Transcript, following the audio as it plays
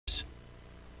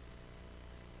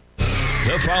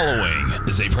The following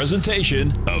is a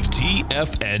presentation of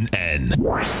TFNN.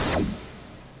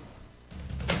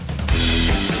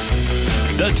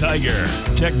 The Tiger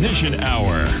Technician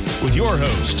Hour with your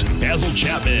host, Basil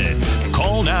Chapman.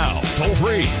 Call now, toll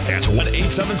free at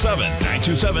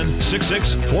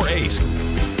 1-877-927-6648.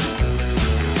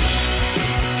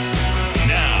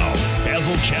 Now,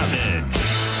 Basil Chapman.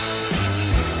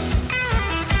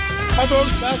 Hi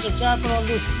folks, Basil Chapman on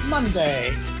this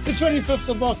Monday, the 25th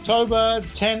of October,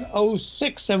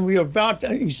 10:06, and we are about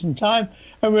Eastern Time,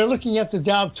 and we're looking at the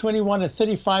Dow 21 at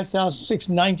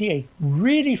 35,698.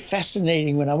 Really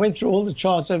fascinating when I went through all the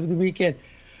charts over the weekend,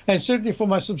 and certainly for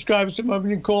my subscribers to my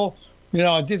opening call,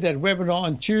 I did that webinar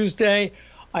on Tuesday.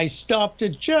 I stopped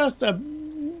it just a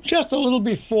little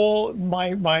before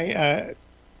the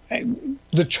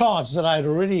charts that I had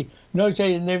already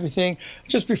notated and everything.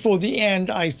 Just before the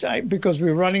end, because we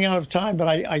were running out of time, but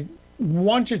I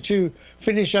wanted to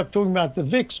finish up talking about the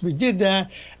VIX. We did that,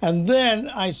 and then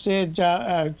I said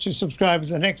to subscribers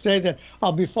the next day that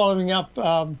I'll be following up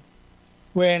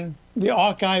when the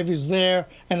archive is there,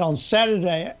 and on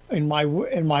Saturday in my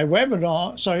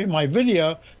webinar, my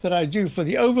video that I do for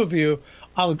the overview,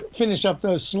 I'll finish up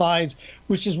those slides,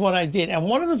 which is what I did. And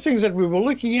one of the things that we were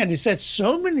looking at is that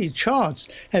so many charts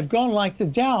have gone like the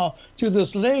Dow to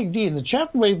this leg D. In the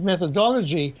Chapman wave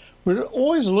methodology, we're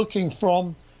always looking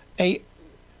from an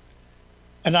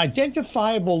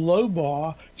identifiable low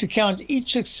bar to count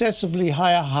each successively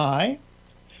higher high,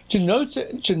 to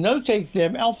notate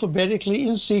them alphabetically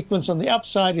in sequence. On the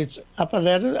upside, it's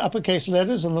uppercase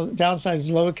letters, on the downside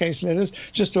is lowercase letters,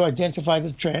 just to identify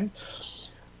the trend.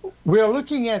 We are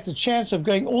looking at the chance of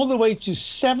going all the way to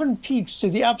 7 peaks to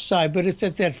the upside, but it's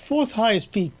at that fourth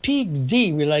highest peak, peak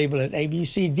D, we label it A, B,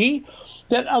 C, D,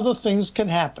 that other things can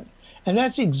happen. And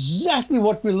that's exactly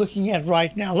what we're looking at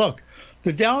right now. Look,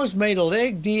 the Dow has made a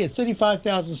leg D at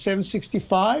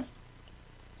 35,765.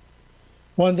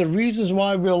 One of the reasons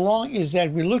why we're long is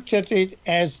that we looked at it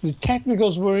as the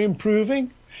technicals were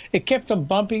improving. It kept on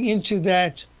bumping into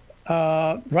that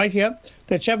right here,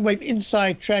 that Chapman wave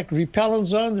inside track repellent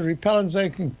zone. The repellent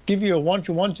zone can give you a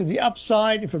one-to-one to the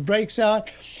upside if it breaks out.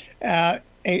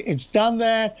 It's done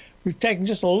that. We've taken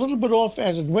just a little bit off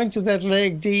as it went to that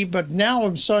leg D, but now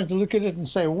I'm starting to look at it and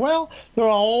say, well, there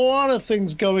are a lot of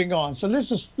things going on. So let's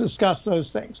just discuss those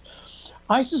things.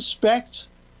 I suspect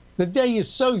the day is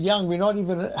so young, we're not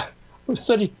even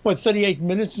 38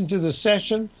 minutes into the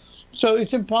session. So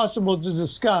it's impossible to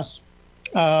discuss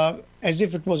as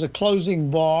if it was a closing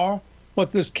bar,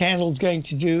 what this candle is going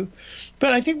to do.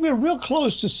 But I think we're real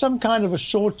close to some kind of a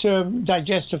short-term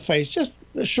digestive phase. Just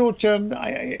a short-term,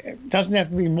 it doesn't have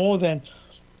to be more than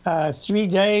 3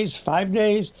 days, 5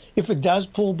 days. If it does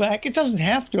pull back, it doesn't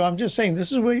have to. I'm just saying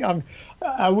this is where I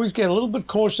always get a little bit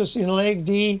cautious in leg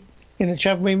D in the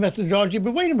Chapman wave methodology.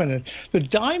 But wait a minute. The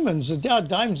diamonds, the Dow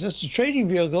Diamonds, that's the trading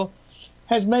vehicle,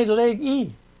 has made a leg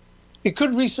E. It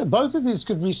could both of these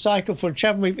could recycle for a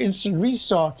Chapman wave instant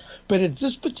restart, but at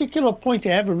this particular point, to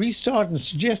have a restart and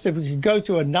suggest that we could go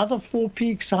to another 4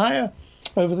 peaks higher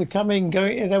over the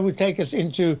that would take us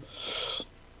into.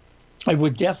 It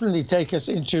would definitely take us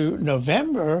into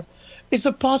November. It's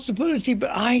a possibility, but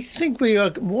I think we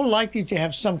are more likely to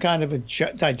have some kind of a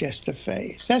digestive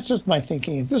phase. That's just my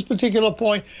thinking. At this particular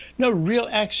point, no real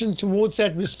action towards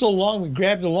that. We're still long. We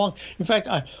grabbed along. In fact,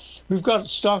 we've got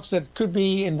stocks that could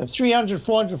be in the $300,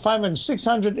 $400, $500,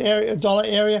 $600 dollar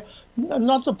area.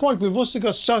 Not the point. We've also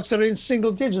got stocks that are in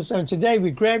single digits. And today we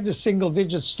grabbed a single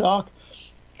digit stock.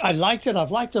 I liked it.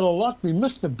 I've liked it a lot. We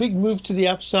missed a big move to the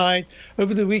upside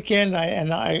over the weekend.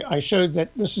 I showed that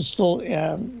this is still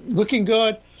looking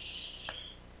good.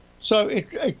 So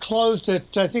it closed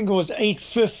at, I think it was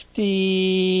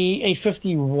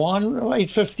 $8.51 or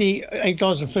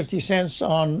 $8.50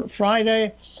 on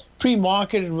Friday.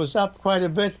 Pre-market, it was up quite a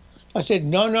bit. I said,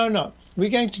 no. We're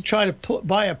going to try to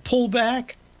buy a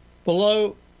pullback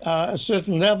below a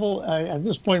certain level. At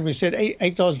this point, we said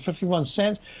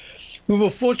 $8.51. We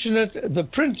were fortunate. The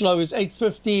print low is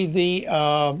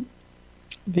 $8.50.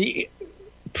 The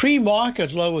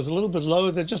pre-market low was a little bit lower.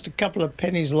 They're just a couple of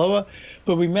pennies lower,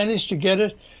 but we managed to get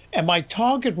it. And my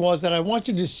target was that I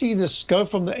wanted to see this go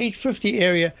from the $8.50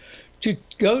 area to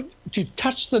go to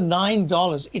touch the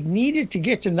 $9. It needed to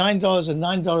get to $9 and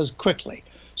 $9 quickly.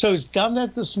 So it's done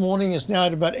that this morning. It's now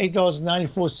at about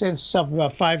 $8.94. It's up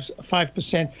about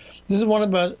 5%. This is one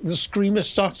of the screamer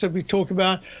stocks that we talk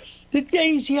about. The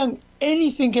day's young.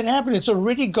 Anything can happen. It's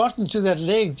already gotten to that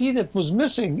leg D that was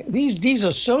missing. These Ds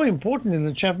are so important in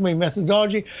the Chapman wave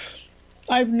methodology.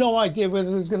 I have no idea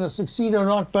whether it's going to succeed or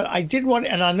not, but I did want,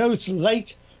 and I know it's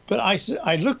late, But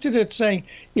I looked at it saying,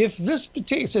 if this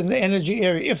particular, it's in the energy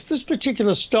area, if this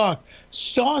particular stock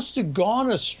starts to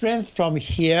garner strength from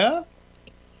here,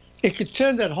 it could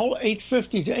turn that whole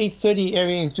 850 to 830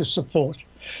 area into support.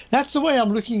 That's the way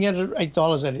I'm looking at it,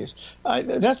 $8 that is.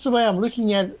 That's the way I'm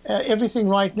looking at everything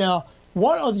right now.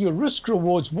 What are your risk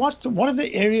rewards? What are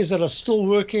the areas that are still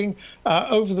working?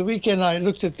 Over the weekend, I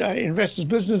looked at Investors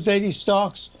Business Daily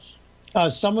stocks.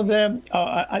 Some of them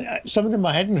I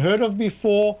hadn't heard of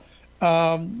before.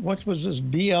 What was this,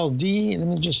 BLD? Let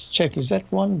me just check. Is that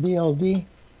one, BLD?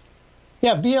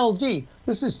 Yeah, BLD.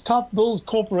 This is Top Build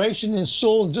Corporation,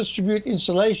 install, distribute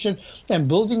insulation and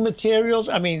building materials.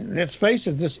 I mean, let's face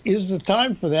it, this is the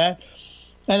time for that.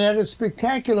 And had a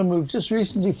spectacular move just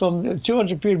recently from the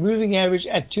 200-period moving average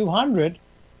at 200,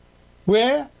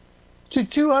 where to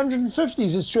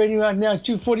 250s. It's trading right now at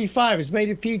 245. It's made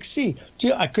a peak C.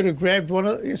 I could have grabbed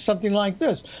something like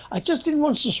this. I just didn't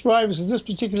want subscribers at this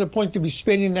particular point to be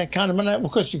spending that kind of money. Of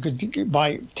course, you could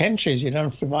buy 10 shares. You don't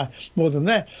have to buy more than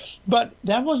that. But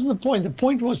that wasn't the point. The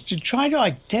point was to try to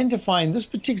identify in this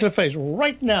particular phase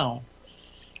right now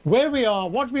where we are,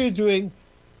 what we're doing,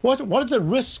 what are the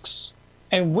risks,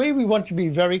 and where we want to be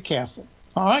very careful.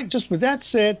 All right, just with that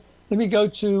said, let me go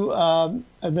to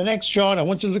the next chart. I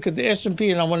want to look at the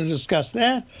S&P, and I want to discuss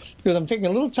that because I'm taking a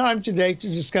little time today to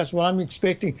discuss what I'm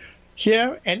expecting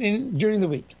here and during the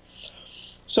week.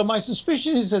 So my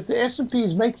suspicion is that the S&P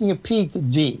is making a peak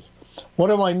D. What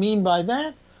do I mean by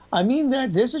that? I mean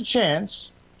that there's a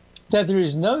chance that there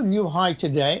is no new high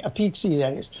today, a peak C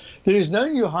that is. There is no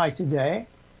new high today.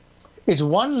 It's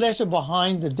one letter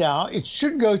behind the Dow. It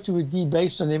should go to a D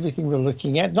based on everything we're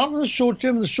looking at. Not in the short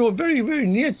term. The short, very, very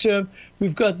near term,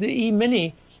 we've got the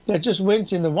E-mini that just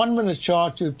went in the 1 minute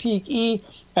chart to a peak E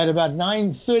at about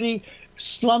 930,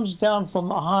 slumps down from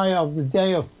the high of the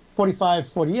day of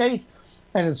 45.48,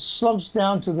 and it slumps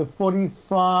down to the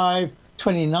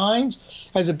 45.29s,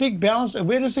 has a big bounce. And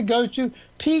where does it go to?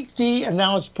 Peak D, and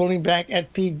now it's pulling back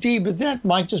at peak D, but that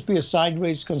might just be a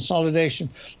sideways consolidation.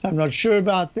 I'm not sure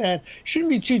about that. Shouldn't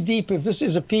be too deep if this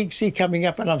is a peak C coming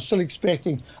up, and I'm still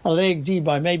expecting a leg D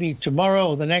by maybe tomorrow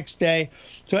or the next day.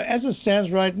 So as it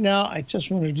stands right now, I just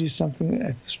want to do something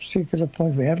at this particular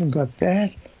point. We haven't got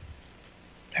that.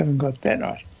 All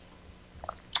right.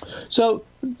 So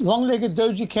long-legged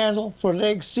doji candle for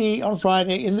leg C on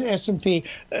Friday in the S&P.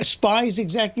 SPY is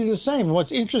exactly the same.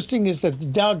 What's interesting is that the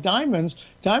Dow diamonds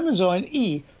are in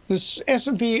E. The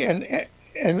S&P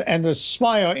and the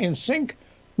SPY are in sync,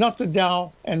 not the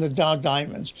Dow and the Dow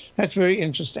diamonds. That's very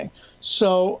interesting.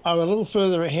 So are a little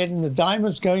further ahead in the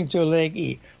diamonds going to a leg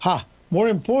E. More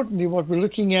importantly, what we're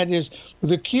looking at is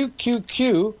the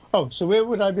QQQ. Oh, so where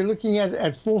would I be looking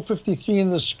at 453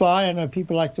 in the SPY? I know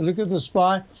people like to look at the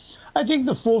SPY. I think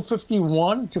the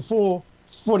 451 to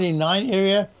 449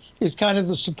 area is kind of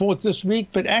the support this week.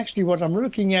 But actually what I'm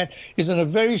looking at is in a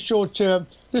very short term.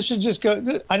 This should just go.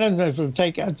 I don't know if it'll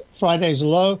take out Friday's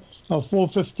low of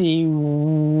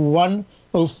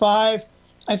 451.05.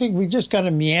 I think we just kind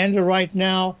of meander right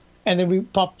now. And then we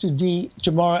pop to D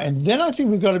tomorrow. And then I think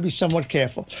we've got to be somewhat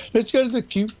careful. Let's go to the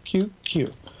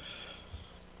QQQ.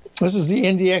 This is the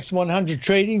NDX 100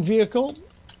 trading vehicle,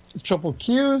 triple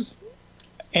Qs.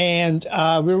 And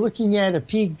we're looking at a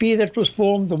peak B that was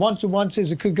formed. The one-to-one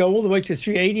says it could go all the way to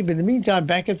 380. But in the meantime,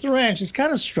 back at the ranch, it's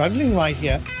kind of struggling right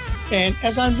here. And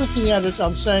as I'm looking at it,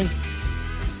 I'm saying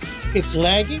it's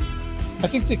lagging. I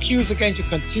think the Qs are going to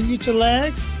continue to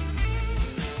lag.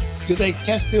 Do they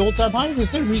test the all-time high?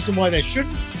 There's no reason why they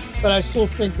shouldn't, but I still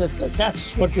think that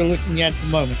that's what we're looking at the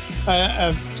moment.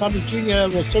 Tommy Jr.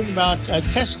 was talking about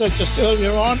Tesla just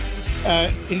earlier on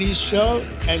in his show,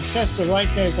 and Tesla right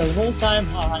now is at an all-time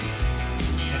high.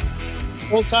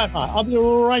 All-time high. I'll be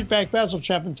right back. Basil,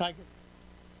 Chapman, Tiger.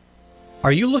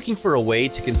 Are you looking for a way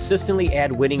to consistently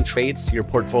add winning trades to your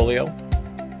portfolio?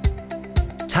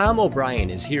 Tom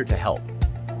O'Brien is here to help.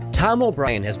 Tom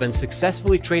O'Brien has been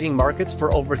successfully trading markets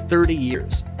for over 30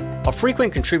 years. A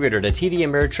frequent contributor to TD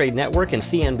Ameritrade Network and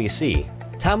CNBC,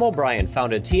 Tom O'Brien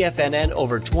founded TFNN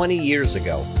over 20 years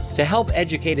ago to help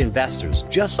educate investors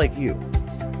just like you.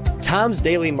 Tom's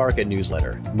daily market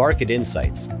newsletter, Market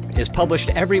Insights, is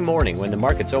published every morning when the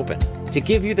markets open to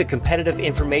give you the competitive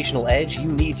informational edge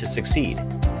you need to succeed.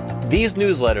 These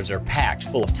newsletters are packed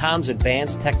full of Tom's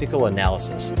advanced technical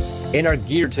analysis and are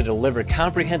geared to deliver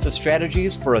comprehensive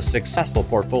strategies for a successful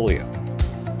portfolio.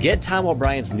 Get Tom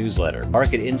O'Brien's newsletter,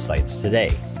 Market Insights, today,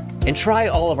 and try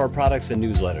all of our products and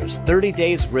newsletters 30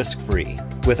 days risk-free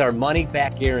with our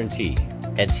money-back guarantee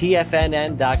at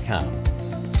TFNN.com.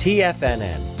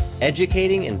 TFNN,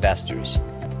 educating investors.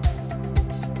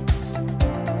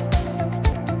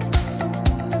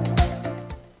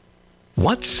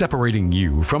 What's separating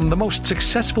you from the most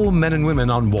successful men and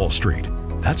women on Wall Street?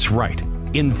 That's right,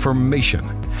 information.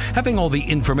 Having all the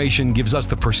information gives us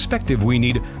the perspective we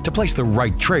need to place the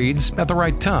right trades at the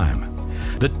right time.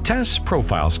 The TESS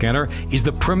Profile Scanner is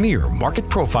the premier market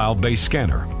profile-based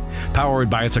scanner.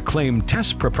 Powered by its acclaimed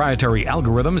TESS proprietary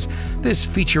algorithms, this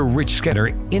feature-rich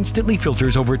scanner instantly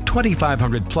filters over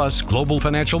 2,500 plus global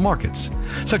financial markets,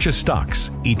 such as stocks,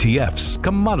 ETFs,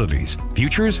 commodities,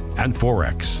 futures, and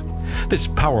Forex. This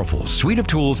powerful suite of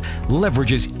tools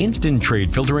leverages instant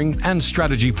trade filtering and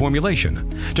strategy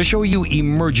formulation to show you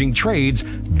emerging trades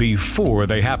before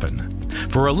they happen.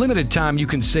 For a limited time, you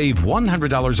can save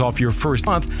 $100 off your first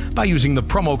month by using the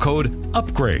promo code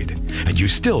UPGRADE, and you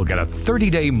still get a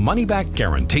 30-day money-back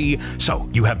guarantee, so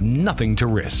you have nothing to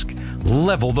risk.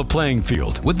 Level the playing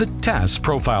field with the TESS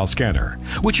Profile Scanner,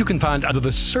 which you can find under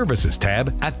the Services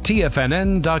tab at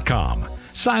TFNN.com.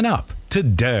 Sign up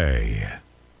today.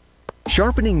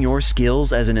 Sharpening your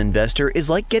skills as an investor is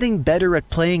like getting better at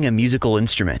playing a musical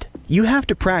instrument. You have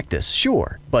to practice,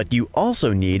 sure, but you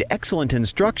also need excellent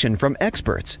instruction from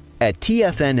experts. At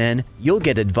TFNN, you'll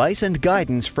get advice and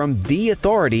guidance from the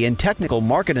authority in technical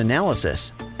market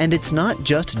analysis. And it's not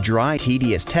just dry,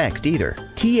 tedious text either.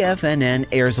 TFNN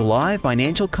airs live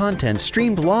financial content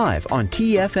streamed live on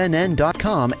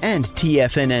TFNN.com and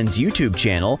TFNN's YouTube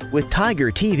channel with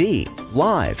Tiger TV,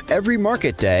 live every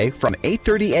market day from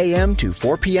 8:30 a.m. to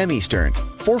 4 p.m. Eastern.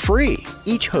 For free.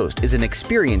 Each host is an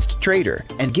experienced trader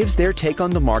and gives their take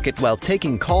on the market while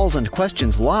taking calls and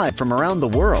questions live from around the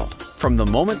world. From the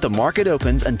moment the market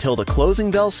opens until the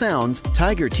closing bell sounds,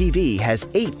 Tiger TV has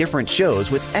 8 different shows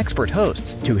with expert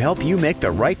hosts to help you make the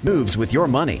right moves with your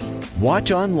money.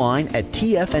 Watch online at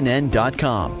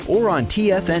TFNN.com or on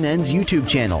TFNN's YouTube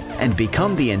channel and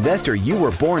become the investor you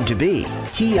were born to be.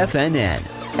 TFNN,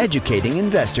 educating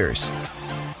investors.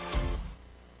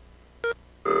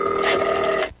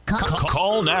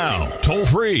 Call now, toll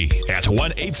free at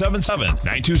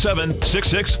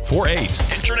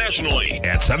 1-877-927-6648. Internationally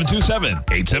at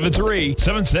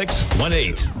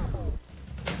 727-873-7618.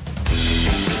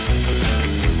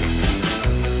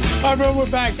 All right, everyone, we're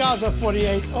back. Dow's up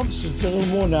 48. Oops, it's a little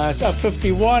more now. It's up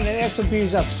 51, and S&P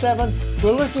is up 7.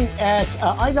 We're looking at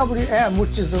IWM,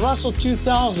 which is the Russell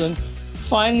 2000,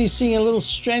 finally seeing a little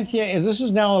strength here. And this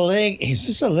is now a leg. Is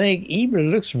this a leg E? But it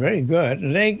looks very good.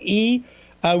 Leg E.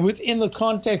 Within the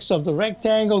context of the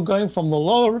rectangle, going from the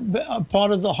lower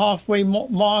part of the halfway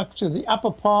mark to the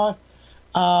upper part.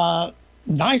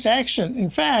 Nice action. In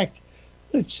fact,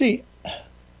 let's see.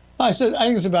 I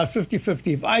think it's about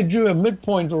 50-50. If I drew a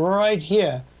midpoint right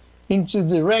here into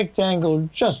the rectangle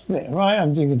just there, right?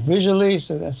 I'm doing it visually,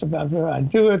 so that's about where I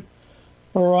do it.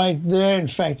 Right there. In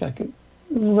fact, I could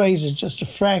raise it just a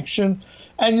fraction.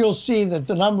 And you'll see that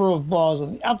the number of bars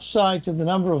on the upside to the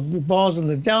number of the bars on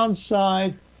the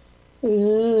downside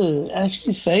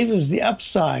actually favors the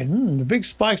upside. The big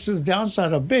spikes to the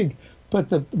downside are big, but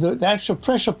the actual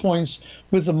pressure points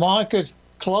with the market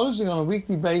closing on a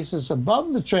weekly basis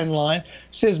above the trend line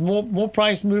says more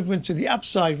price movement to the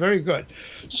upside. Very good.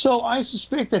 So I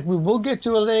suspect that we will get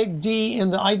to a leg D in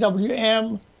the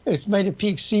IWM. It's made a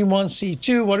peak C1,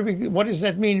 C2. What does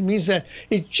that mean? It means that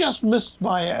it just missed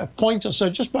by a point or so,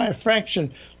 just by a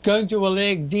fraction, going to a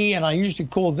leg D, and I usually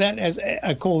call that as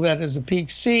a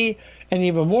peak C. And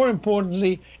even more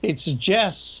importantly, it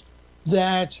suggests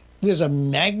that there's a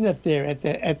magnet there at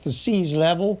the C's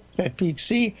level, that peak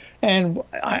C, and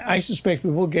I suspect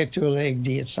we will get to a leg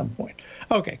D at some point.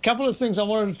 Okay, a couple of things I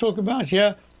wanted to talk about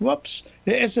here. Whoops,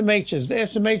 the SMHs. The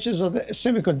SMHs are the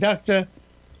semiconductor.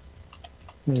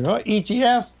 Right,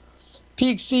 ETF,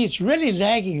 peak C, it's really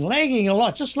lagging a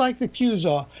lot, just like the Qs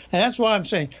are. And that's why I'm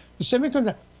saying the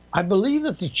semiconductor, I believe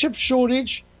that the chip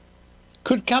shortage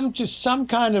could come to some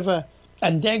kind of a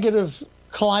negative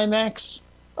climax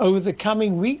over the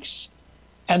coming weeks.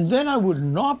 And then I would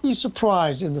not be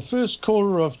surprised in the first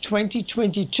quarter of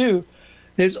 2022,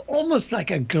 there's almost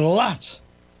like a glut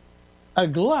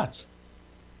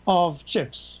of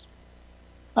chips.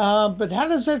 But how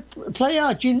does that play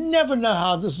out? You never know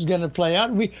how this is going to play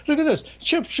out. Look at this,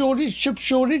 chip shortage.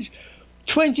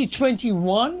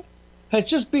 2021 has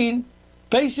just been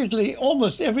basically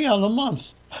almost every other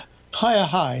month higher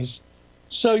highs.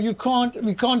 So we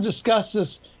can't discuss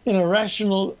this in a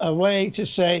rational way to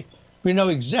say we know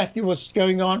exactly what's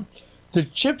going on. The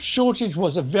chip shortage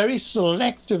was a very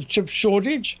selective chip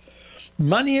shortage.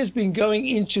 Money has been going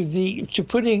into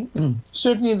putting,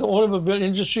 certainly in the automobile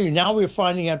industry, now we're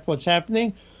finding out what's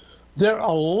happening. There are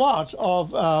a lot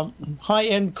of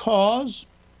high-end cars,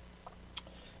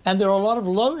 and there are a lot of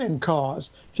low-end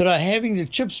cars that are having the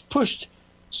chips pushed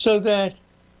so that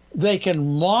they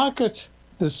can market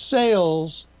the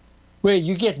sales where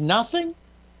you get nothing,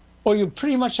 or you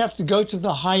pretty much have to go to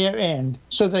the higher end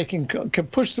so they can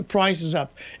push the prices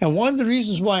up. And one of the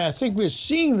reasons why I think we're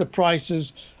seeing the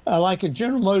prices like a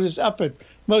General Motors up at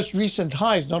most recent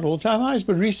highs, not all-time highs,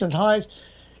 but recent highs,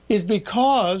 is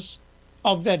because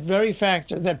of that very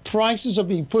factor, that prices are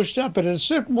being pushed up. But at a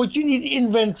certain point, you need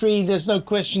inventory, there's no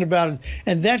question about it,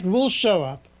 and that will show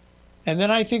up. And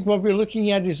then I think what we're looking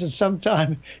at is that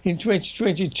sometime in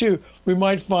 2022, we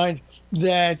might find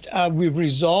that we've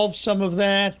resolved some of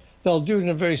that. They'll do it in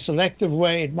a very selective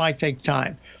way. It might take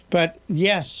time. But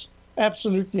yes,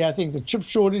 absolutely, I think the chip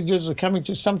shortages are coming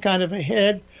to some kind of a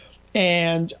head,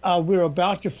 and we're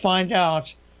about to find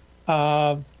out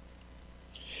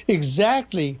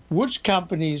exactly which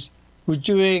companies were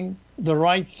doing the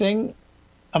right thing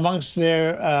amongst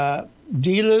their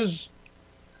dealers,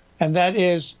 and that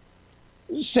is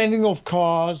sending off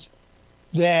cars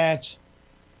that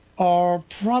are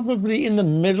probably in the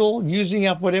middle, using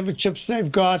up whatever chips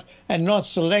they've got and not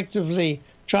selectively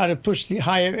trying to push the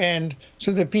higher end,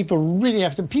 so that people really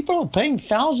have to. People are paying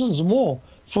thousands more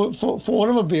for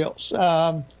automobiles.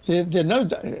 There no,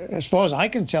 as far as I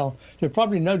can tell, there are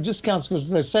probably no discounts, because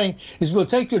what they're saying is we'll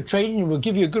take your trade-in and we'll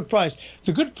give you a good price.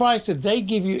 The good price that they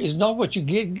give you is not what you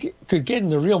could get in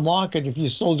the real market if you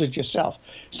sold it yourself.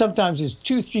 Sometimes it's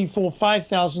 $2,000, $3,000,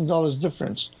 $4,000, $5,000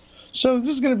 difference. So this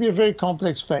is going to be a very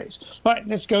complex phase. All right,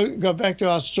 let's go back to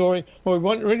our story. What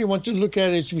we really want to look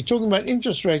at is, if we're talking about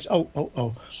interest rates.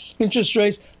 Interest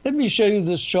rates. Let me show you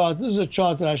this chart. This is a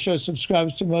chart that I show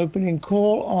subscribers to my opening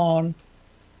call on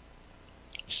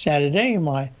Saturday in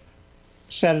my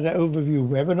Saturday overview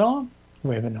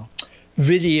webinar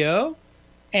video.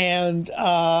 And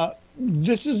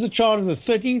this is the chart of the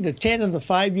 30, the 10, and the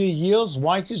 5-year yields.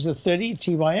 White is the 30,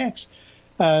 TYX.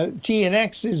 T and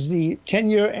X is the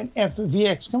 10-year, and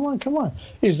FVX, come on,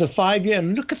 is the 5-year.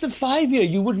 And look at the 5-year.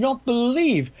 You would not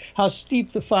believe how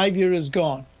steep the 5-year has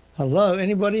gone. Hello,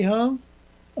 anybody home?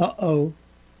 Uh-oh.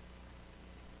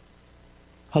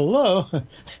 Hello?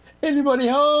 Anybody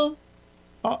home?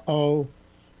 Uh-oh.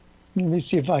 Let me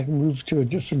see if I can move to a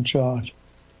different chart.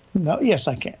 No, yes,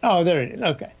 I can. Oh, there it is.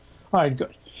 Okay. All right,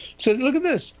 good. So look at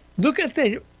this. Look at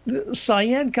the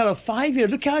cyan color 5-year.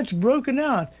 Look how it's broken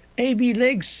out. AB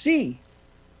leg C.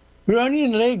 We're only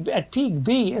in leg at peak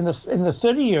B in the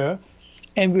 30-year,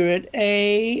 and we're at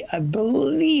A. I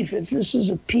believe that this is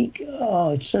a peak.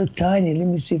 Oh, it's so tiny. Let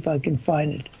me see if I can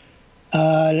find it.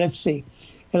 Let's see,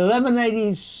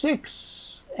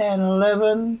 1186 and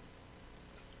 11.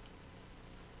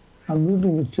 I'm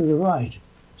moving it to the right.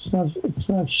 It's not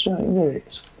showing. There it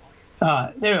is.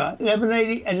 There we are.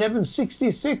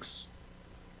 1166.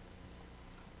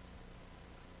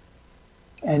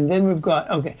 And then we've got,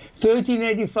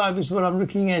 1385 is what I'm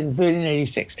looking at, and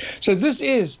 1386. So this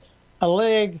is a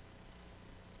leg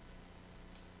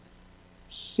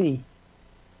C.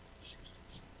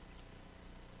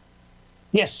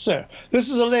 Yes, sir.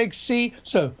 This is a leg C.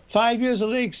 So 5 years a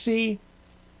leg C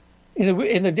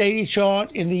in the daily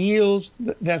chart, in the yields.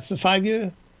 That's the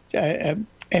 5-year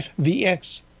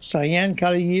FVX cyan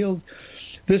color yield.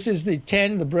 This is the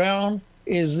 10. The brown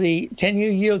is the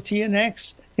 10-year yield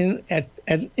TNX. In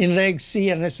leg C,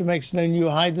 unless it makes no new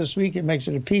high this week, it makes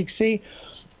it a peak C.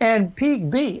 And peak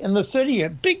B in the 30-year,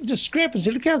 big discrepancy.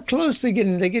 Look how close they're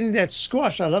getting. They're getting that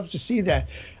squash. I love to see that.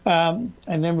 And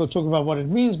then we'll talk about what it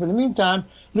means. But in the meantime,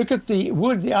 look at the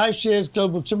wood, the iShares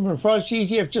Global Timber and Forestry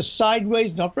ETF, just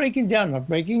sideways, not breaking down, not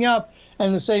breaking up.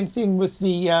 And the same thing with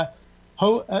the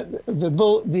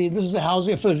this is the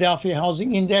housing, Philadelphia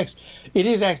Housing Index. It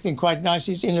is acting quite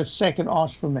nicely. It's in its second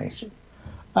arch formation.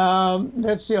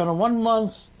 Let's see, on a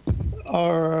 1-month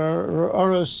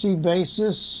ROC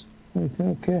basis,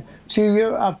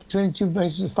 2-year up 22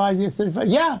 basis, 5-year 35.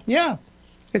 Yeah,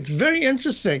 it's very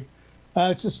interesting.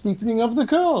 It's a steepening of the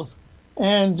curve.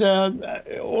 And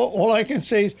all I can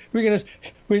say is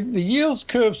when the yields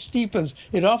curve steepens,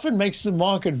 it often makes the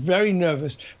market very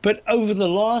nervous. But over the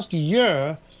last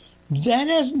year, that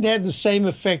hasn't had the same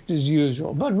effect as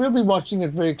usual. But we'll be watching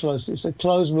it very closely. It's a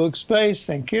closed workspace.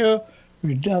 Thank you.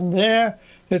 We're done there.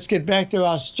 Let's get back to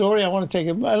our story. I want to take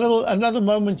another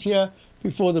moment here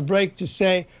before the break to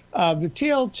say the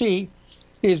TLT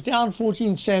is down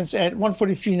 14 cents at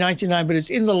 143.99, but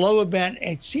it's in the lower band.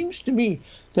 It seems to me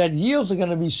that yields are going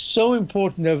to be so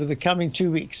important over the coming 2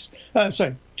 weeks.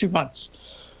 2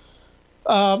 months.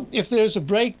 If there's a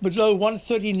break below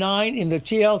 139 in the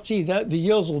TLT, the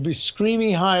yields will be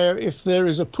screaming higher. If there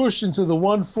is a push into the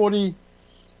 140,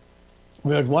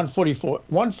 we're at 144,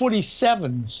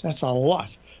 147s. That's a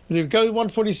lot. But if it goes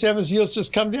 147s, yields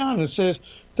just come down and it says,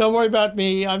 don't worry about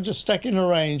me. I'm just stuck in a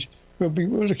range.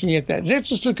 we're looking at that. Let's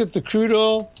just look at the crude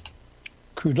oil.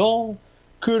 Crude oil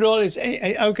is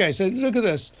okay. So look at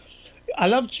this. I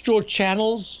love to draw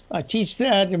channels. I teach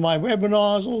that in my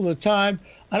webinars all the time.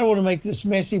 I don't want to make this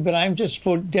messy, but I'm just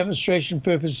for demonstration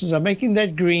purposes. I'm making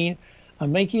that green.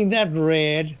 I'm making that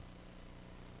red.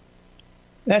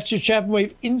 That's your Chapman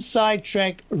Wave inside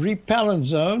track repellent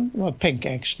zone. Well, pink,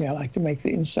 actually. I like to make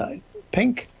the inside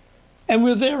pink. And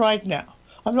we're there right now.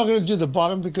 I'm not going to do the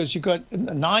bottom because you've got a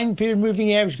 9-period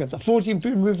moving average, you've got the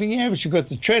 14-period moving average, you've got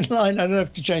the trend line. I don't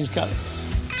have to change color.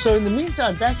 So in the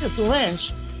meantime, back at the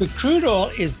ranch, the crude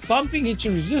oil is bumping into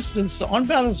resistance. The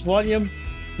on-balance volume,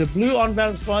 the blue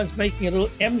on-balance volume is making a little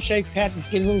M-shaped pattern. It's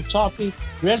getting a little toppy.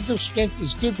 Relative strength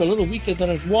is good, but a little weaker than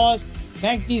it was.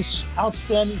 MACD's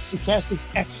outstanding, stochastics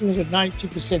excellent at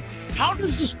 92%. How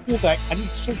does this pull back? I need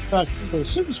to talk about crude oil.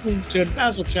 Super swing return,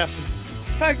 Basil Chapman.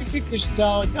 Tiger Technicians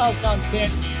Hour, Dow's down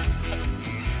 10.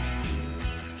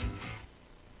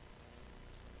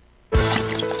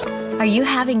 Are you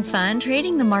having fun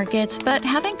trading the markets but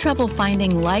having trouble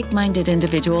finding like-minded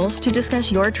individuals to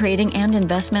discuss your trading and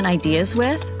investment ideas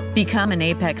with? Become an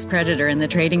apex predator in the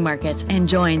trading markets and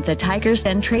join the Tiger's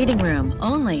Den Trading Room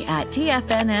only at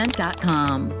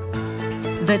TFNN.com.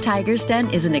 The Tiger's Den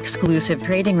is an exclusive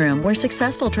trading room where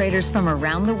successful traders from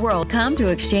around the world come to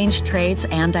exchange trades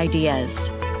and ideas.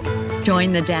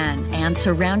 Join the den and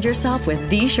surround yourself with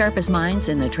the sharpest minds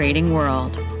in the trading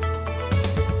world.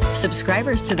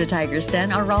 Subscribers to the Tiger's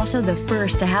Den are also the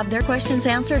first to have their questions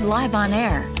answered live on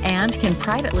air and can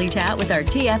privately chat with our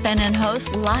TFNN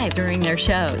hosts live during their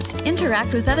shows.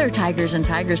 Interact with other Tigers and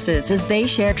Tigresses as they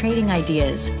share trading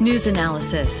ideas, news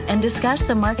analysis, and discuss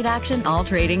the market action all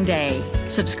trading day.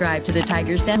 Subscribe to the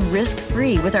Tiger's Den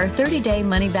risk-free with our 30-day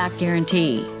money-back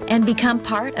guarantee and become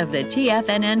part of the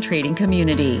TFNN trading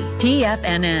community.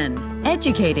 TFNN,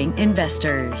 educating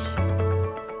investors.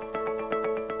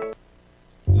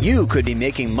 You could be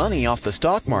making money off the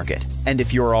stock market. And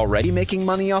if you're already making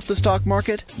money off the stock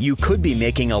market, you could be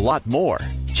making a lot more.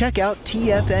 Check out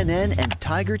TFNN and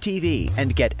Tiger TV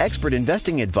and get expert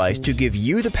investing advice to give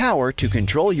you the power to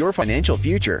control your financial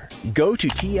future. Go to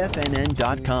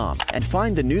TFNN.com and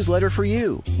find the newsletter for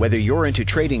you. Whether you're into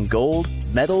trading gold,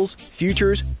 metals,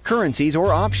 futures, currencies,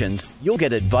 or options, you'll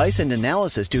get advice and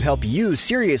analysis to help you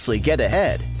seriously get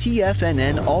ahead.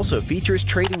 TFNN also features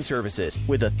trading services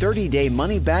with a 30-day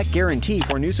money-back guarantee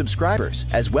for new subscribers,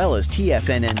 as well as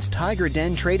TFNN's Tiger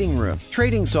Den Trading Room,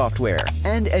 trading software,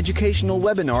 and educational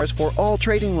webinars for all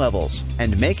trading levels.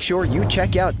 And make sure you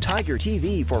check out Tiger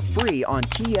TV for free on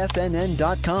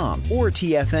TFNN.com or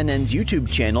TFNN's YouTube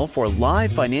channel for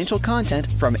live financial content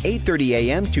from 8:30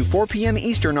 a.m. to 4 p.m.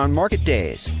 Eastern on market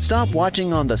days. Stop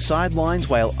watching on the sidelines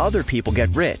while other people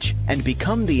get rich and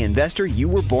become the investor you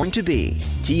were born to be.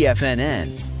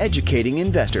 TFNN, educating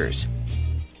investors.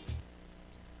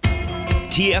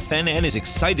 TFNN is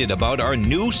excited about our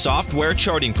new software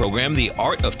charting program, The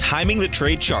Art of Timing the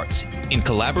Trade Charts. In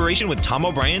collaboration with Tom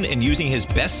O'Brien and using his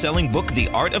best-selling book, The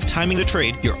Art of Timing the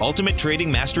Trade, Your Ultimate Trading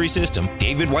Mastery System,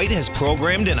 David White has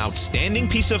programmed an outstanding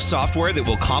piece of software that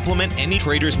will complement any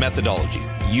trader's methodology.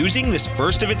 Using this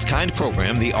first-of-its-kind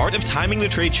program, The Art of Timing the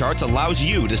Trade Charts allows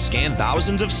you to scan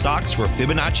thousands of stocks for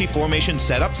Fibonacci formation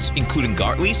setups, including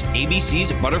Gartley's,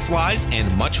 ABC's, butterflies,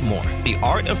 and much more. The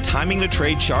Art of Timing the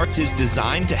Trade Charts is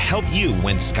designed to help you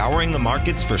when scouring the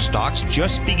markets for stocks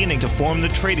just beginning to form the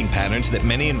trading patterns that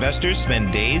many investors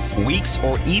spend days, weeks,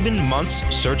 or even months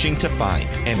searching to find.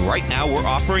 And right now, we're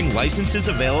offering licenses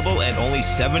available at only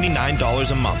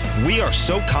 $79 a month. We are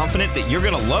so confident that you're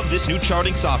going to love this new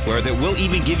charting software that will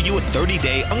even give you a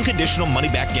 30-day unconditional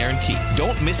money-back guarantee.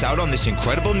 Don't miss out on this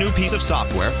incredible new piece of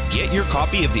software. Get your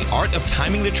copy of The Art of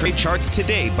Timing the Trade Charts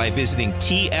today by visiting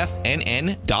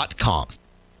TFNN.com.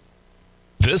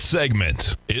 This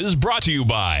segment is brought to you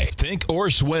by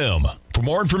Thinkorswim. For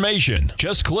more information,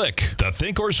 just click the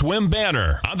Thinkorswim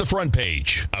banner on the front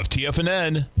page of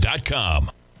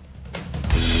TFNN.com.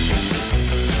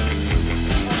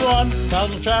 Everyone,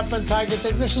 Basil Chapman, Tiger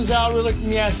Technicians Hour. We're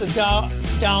looking at the Dow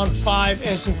down 5,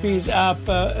 S&P's up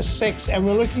 6, and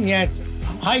we're looking at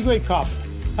high-grade copper.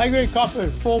 High-grade copper at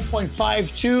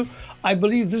 4.52. I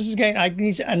believe this is going, I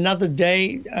need another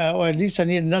day, or at least I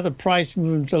need another price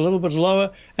movement a little bit lower,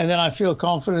 and then I feel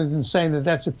confident in saying that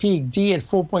that's a peak. D at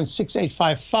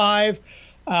 4.6855.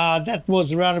 That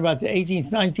was around about the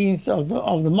 18th, 19th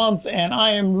of the month, and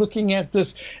I am looking at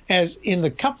this as in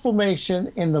the cup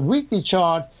formation in the weekly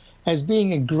chart as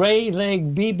being a gray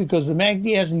leg B because the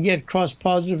MACD hasn't yet crossed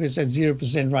positive. It's at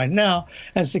 0% right now,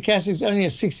 and stochastic's only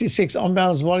at 66.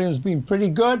 On-balance volume has been pretty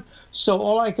good, so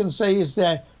all I can say is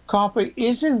that copper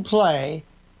is in play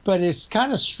but it's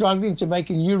kind of struggling to make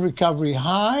a new recovery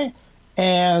high.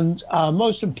 And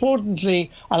most importantly,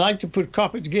 I like to put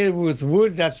copper together with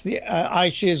wood. That's the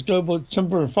iShares Global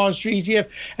Timber and Forestry ETF.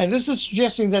 And this is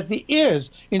suggesting that there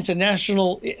is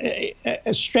international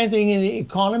strengthening in the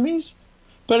economies,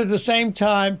 but at the same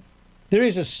time, there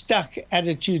is a stuck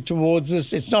attitude towards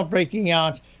this. It's not breaking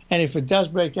out. And if it does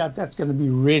break out, that's going to be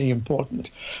really important.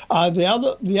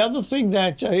 The other thing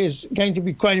that is going to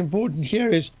be quite important here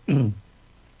is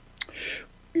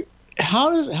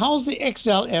how's the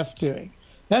XLF doing?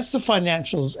 That's the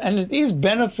financials, and it is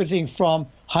benefiting from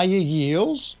higher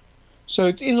yields. So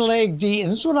it's in leg D,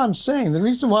 and this is what I'm saying. The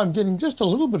reason why I'm getting just a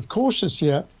little bit cautious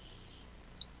here,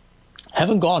 I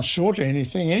haven't gone short or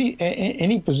anything,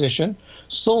 any position,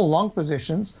 still long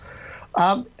positions.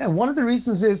 And one of the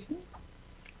reasons is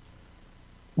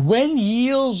when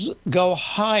yields go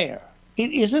higher,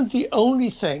 it isn't the only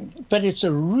thing, but it's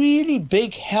a really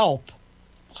big help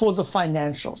for the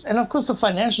financials. And of course, the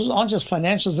financials aren't just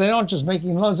financials. They aren't just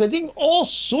making loans. They're doing all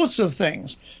sorts of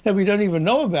things that we don't even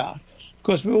know about. Of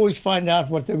course, we always find out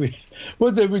what they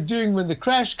were doing when the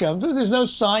crash comes, but there's no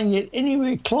sign yet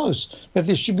anywhere close that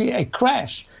there should be a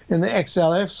crash in the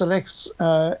XLF, Select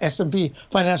S&P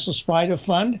Financial Spider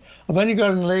Fund. I've only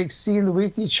got in leg C in the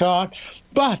weekly chart,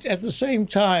 but at the same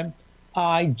time,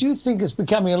 I do think it's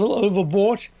becoming a little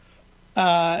overbought.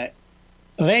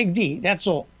 Leg D, that's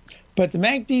all. But the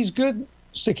MACD is good.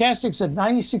 Stochastics at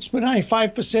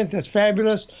 96.95%. That's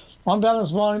fabulous.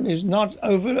 On-balance volume is not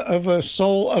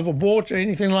overbought or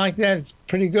anything like that. It's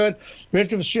pretty good.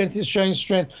 Relative strength is showing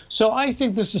strength. So I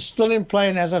think this is still in play.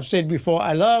 And as I've said before,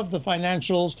 I love the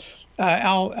financials.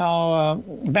 Our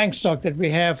bank stock that we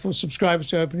have for subscribers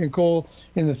to opening call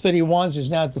in the 31s is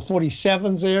now at the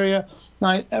 47s area.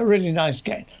 A really nice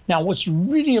gain. Now, what's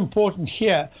really important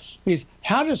here is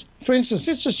how does, for instance,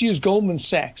 let's just use Goldman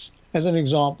Sachs as an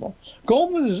example.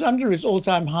 Goldman is under its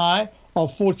all-time high of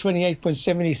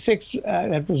 428.76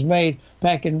 that was made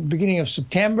back in the beginning of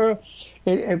September.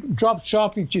 It dropped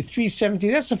sharply to 370.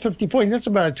 That's a 50 point. That's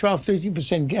about a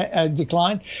 13%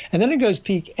 decline. And then it goes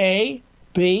peak A,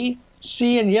 B,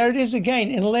 C, and here it is again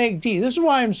in leg D. This is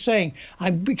why I'm saying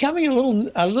I'm becoming a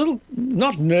little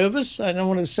not nervous. I don't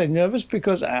want to say nervous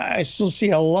because I still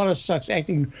see a lot of stocks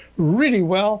acting really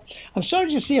well. I'm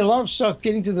starting to see a lot of stocks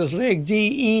getting to this leg D,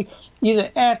 E,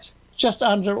 either at, just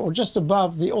under, or just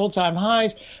above the all-time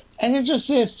highs. And it just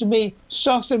says to me,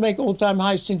 stocks that make all-time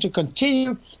highs tend to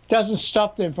continue. Doesn't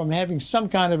stop them from having some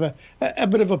kind of a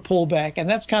bit of a pullback. And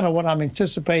that's kind of what I'm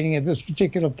anticipating at this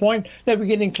particular point, that we're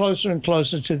getting closer and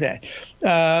closer to that.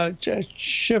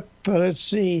 Chip, let's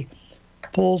see.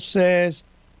 Paul says,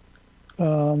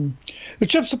 the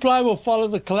chip supply will follow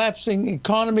the collapsing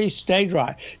economy. Stay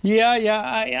dry.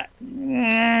 I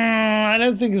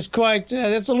don't think it's quite,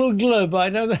 that's a little glib. I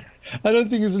know that. I don't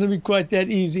think it's going to be quite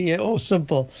that easy or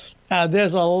simple.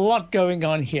 There's a lot going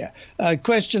on here. A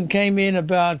question came in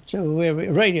about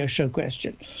radio show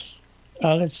question.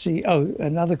 Let's see. Oh,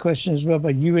 another question as well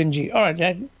about UNG. All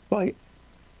right. Let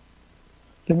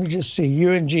me just see.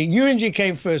 UNG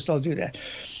came first. I'll do that.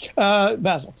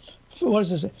 Basil, what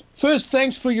does this say? First,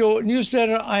 thanks for your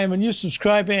newsletter. I am a new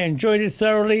subscriber and enjoyed it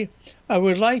thoroughly. I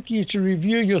would like you to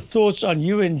review your thoughts on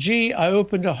UNG. I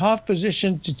opened a half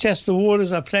position to test the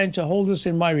waters. I plan to hold this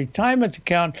in my retirement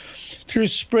account through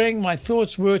spring. My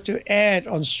thoughts were to add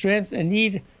on strength and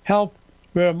need help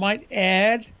where I might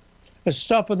add a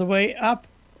stop on the way up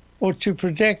or to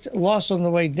protect loss on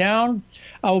the way down.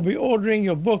 I will be ordering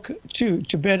your book too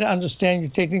to better understand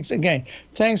your techniques. Again,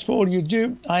 thanks for all you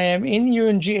do. I am in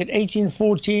UNG at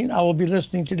 1814. I will be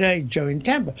listening today. Joe in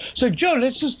Tampa. So Joe,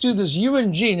 let's just do this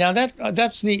UNG. Now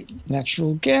that's the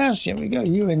natural gas. Here we go.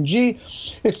 UNG.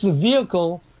 It's the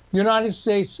vehicle, United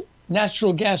States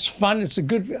Natural Gas Fund. It's a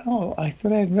good. Oh, I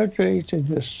thought I had notated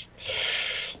this.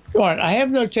 All right, I have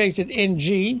notated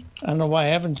NG. I don't know why I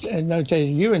haven't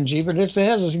notated UNG, but it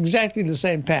has exactly the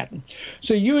same pattern.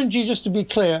 So UNG, just to be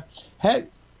clear,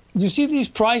 you see these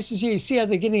prices here? You see how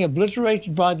they're getting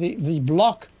obliterated by the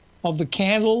block of the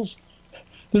candles?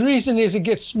 The reason is it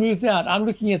gets smoothed out. I'm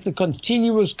looking at the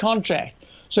continuous contract.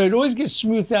 So it always gets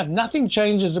smoothed out. Nothing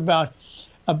changes about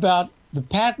the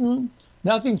pattern.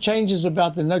 Nothing changes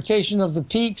about the notation of the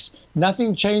peaks.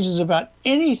 Nothing changes about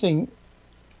anything.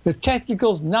 The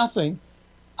technicals, nothing,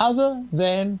 other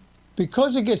than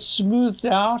because it gets smoothed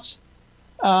out,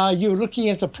 you're looking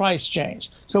at the price change.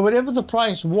 So whatever the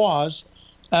price was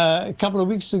a couple of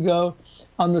weeks ago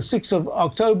on the 6th of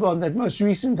October, on that most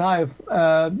recent high of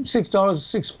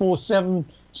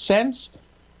 $6.647,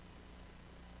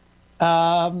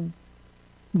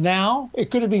 now it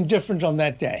could have been different on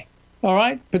that day. all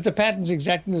right? But the pattern's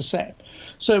exactly the same.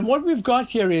 So what we've got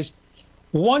here is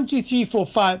 1, 2, 3, 4,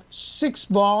 5, 6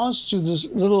 bars to this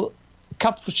little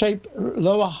cup-shaped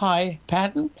lower high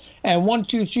pattern, and 1,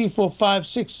 2, 3, 4, 5,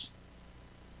 6,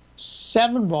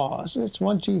 7 bars. It's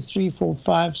 1, 2, 3, 4,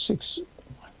 5, 6. 1,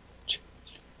 2,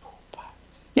 3, 4, 5.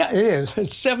 Yeah, it is.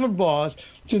 It's 7 bars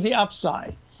to the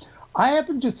upside. I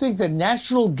happen to think that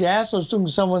natural gas, I was talking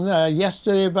to someone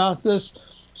yesterday about this,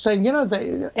 saying, you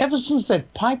know, ever since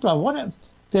that pipeline,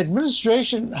 the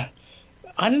administration,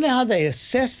 I don't know how they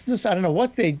assessed this, I don't know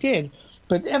what they did,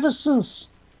 but ever since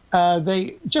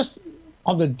they just,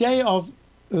 on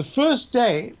the first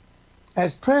day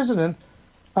as president,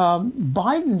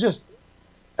 Biden just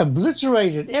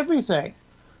obliterated everything.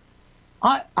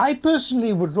 I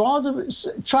personally would rather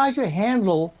try to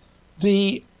handle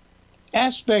the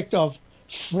aspect of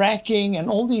fracking and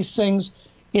all these things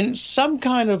in some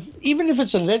kind of, even if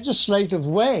it's a legislative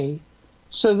way,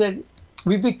 so that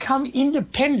we become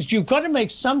independent. You've got to make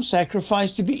some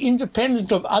sacrifice to be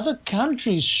independent of other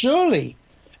countries, surely.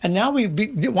 And now we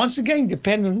once again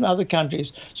dependent on other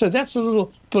countries. So that's a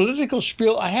little political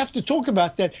spiel. I have to talk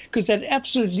about that because that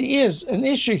absolutely is an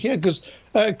issue here, because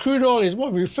crude oil is we're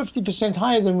 50%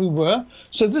 higher than we were.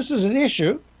 So this is an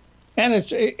issue. And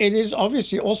it is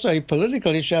obviously also a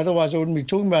political issue. Otherwise, I wouldn't be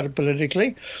talking about it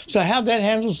politically. So how that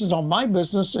handles is not my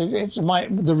business.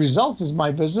 The result is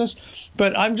my business.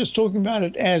 But I'm just talking about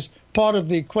it as part of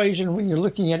the equation when you're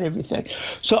looking at everything.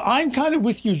 So I'm kind of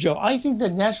with you, Joe. I think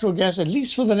that natural gas, at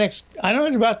least for the next, I don't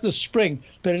know about the spring,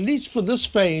 but at least for this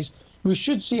phase, we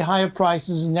should see higher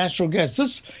prices in natural gas.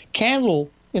 This candle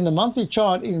in the monthly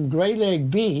chart in gray leg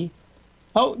B,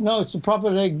 oh, no, it's a proper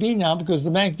leg B now because the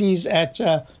MACD's at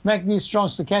MACD strong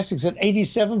stochastics at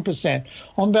 87%.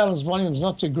 On balance volume is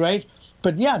not too great.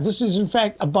 But yeah, this is in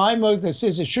fact a buy mode that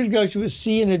says it should go to a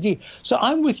C and a D. So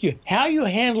I'm with you. How you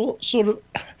handle sort of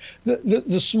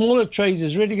the smaller trades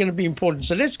is really going to be important.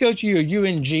 So let's go to your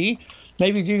UNG.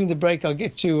 Maybe during the break I'll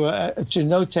get to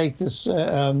notate this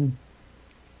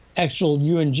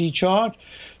actual UNG chart.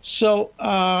 So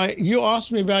you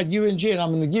asked me about UNG, and I'm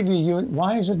going to give you UNG.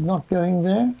 Why is it not going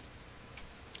there?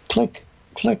 Click,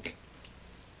 click.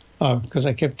 Oh, because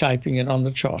I kept typing it on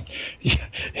the chart.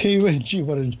 UNG,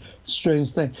 what a strange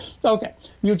thing. Okay,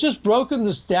 you've just broken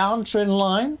this downtrend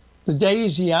line. The day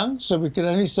is young, so we can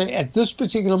only say at this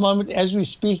particular moment, as we're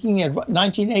speaking at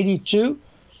 1982,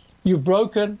 you've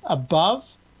broken above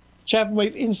Chapman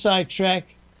wave inside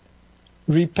track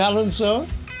repellent zone.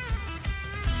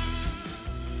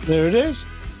 There it is.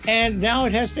 And now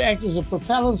it has to act as a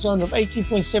propellant zone of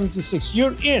 18.76.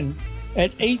 You're in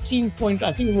at 18 point,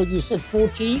 I think what you said,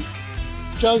 14.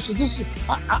 Joe, so this is,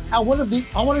 I want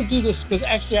to do this because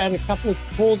actually I had a couple of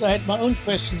calls. I had my own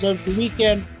questions over the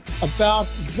weekend about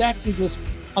exactly this.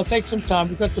 I'll take some time.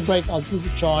 We've got the break. I'll do the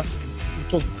chart and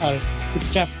talk about it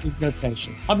with Chapman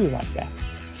notation. I'll be right back.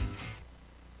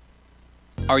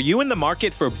 Are you in the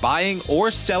market for buying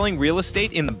or selling real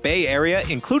estate in the Bay Area,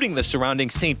 including the surrounding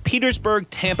St. Petersburg,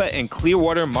 Tampa, and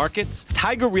Clearwater markets?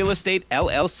 Tiger Real Estate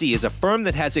LLC is a firm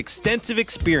that has extensive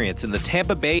experience in the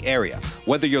Tampa Bay area.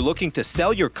 Whether you're looking to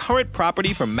sell your current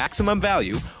property for maximum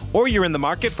value, or you're in the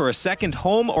market for a second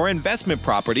home or investment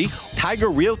property, Tiger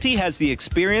Realty has the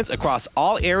experience across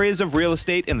all areas of real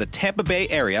estate in the Tampa Bay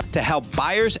area to help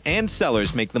buyers and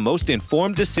sellers make the most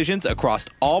informed decisions across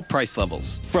all price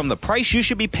levels. From the price you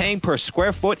should be paying per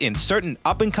square foot in certain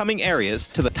up-and-coming areas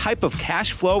to the type of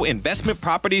cash flow investment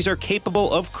properties are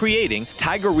capable of creating,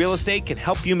 Tiger Real Estate can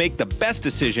help you make the best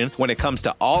decision when it comes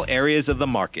to all areas of the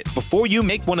market. Before you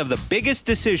make one of the biggest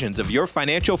decisions of your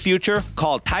financial future,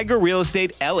 call Tiger Real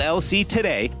Estate LLC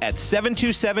today at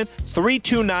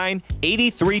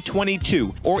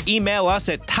 727-329-8322 or email us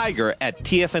at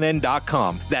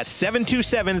tiger@tfnn.com. That's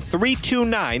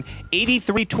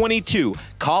 727-329-8322.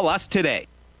 Call us today.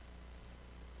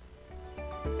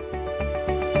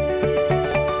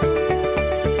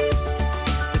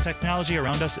 The technology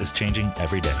around us is changing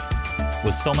every day.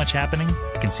 With so much happening,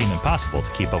 it can seem impossible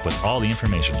to keep up with all the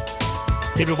information.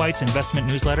 David White's investment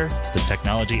newsletter, The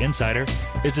Technology Insider,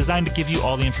 is designed to give you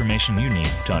all the information you need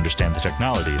to understand the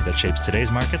technology that shapes today's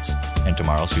markets and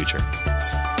tomorrow's future.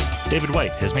 David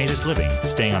White has made his living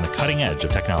staying on the cutting edge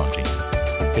of technology.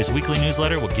 His weekly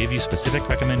newsletter will give you specific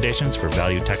recommendations for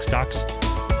value tech stocks,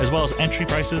 as well as entry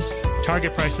prices,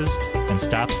 target prices, and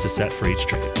stops to set for each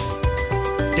trade.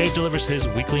 Dave delivers his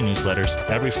weekly newsletters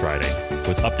every Friday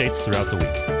with updates throughout the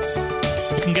week.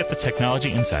 You can get the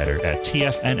Technology Insider at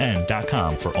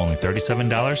TFNN.com for only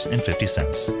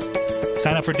 $37.50.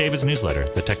 Sign up for David's newsletter,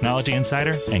 The Technology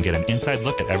Insider, and get an inside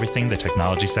look at everything the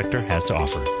technology sector has to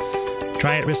offer.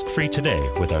 Try it risk-free risk-free today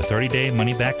with our 30-day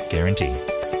money-back guarantee.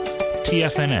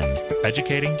 TFNN,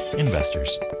 educating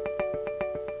investors.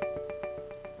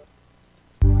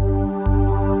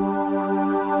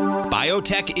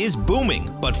 Biotech is booming,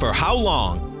 but for how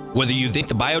long? Whether you think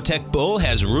the biotech bull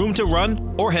has room to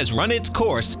run or has run its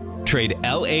course, trade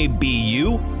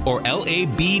LABU or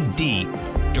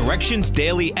LABD. Direction's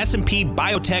daily S&P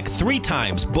Biotech 3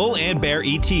 times bull and bear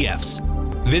ETFs.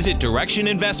 Visit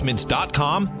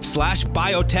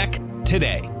directioninvestments.com/biotech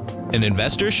today. An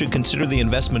investor should consider the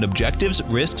investment objectives,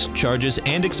 risks, charges,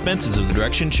 and expenses of the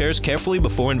Direction shares carefully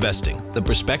before investing. The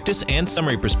prospectus and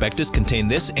summary prospectus contain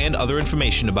this and other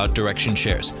information about Direction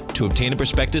shares. To obtain a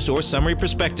prospectus or summary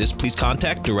prospectus, please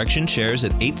contact Direction shares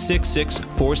at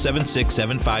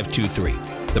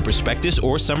 866-476-7523. The prospectus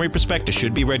or summary prospectus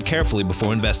should be read carefully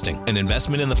before investing. An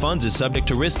investment in the funds is subject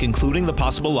to risk, including the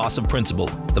possible loss of principal.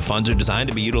 The funds are designed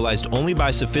to be utilized only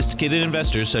by sophisticated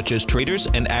investors such as traders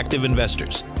and active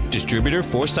investors. Distributor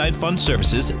Foreside Fund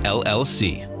Services,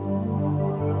 LLC.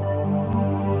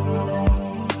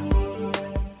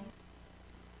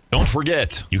 Don't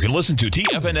forget, you can listen to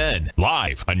TFNN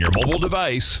live on your mobile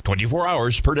device 24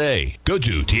 hours per day. Go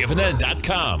to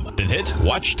TFNN.com, then hit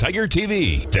Watch Tiger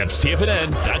TV. That's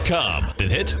TFNN.com, then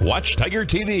hit Watch Tiger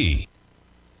TV.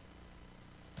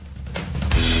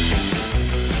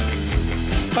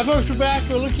 Hi folks, we're back.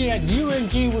 We're looking at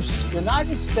UNG, which is the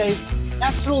United States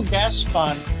Natural Gas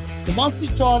Fund. The monthly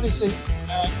chart is in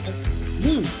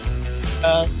blue,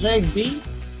 leg B.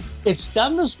 It's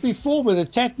done this before where the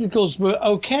technicals were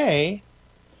okay,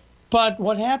 but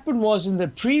what happened was in the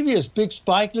previous big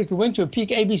spike, look, it went to a peak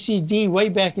ABCD way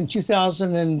back in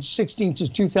 2016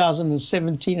 to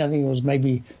 2017. I think it was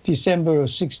maybe December or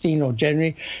 16 or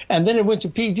January. And then it went to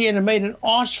PD and it made an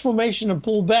arch formation and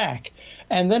pulled back.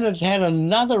 And then it had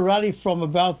another rally from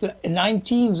about the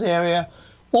 19s area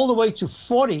all the way to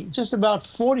 40, just about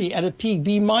 40 at a peak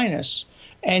B minus.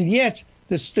 And yet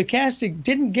the stochastic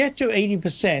didn't get to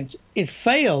 80%. It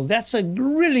failed. That's a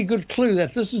really good clue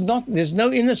that this is not, there's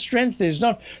no inner strength, there's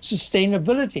not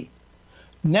sustainability.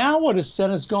 Now what it's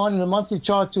done is gone in the monthly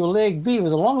chart to a leg B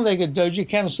with a long-legged doji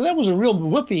candle. So that was a real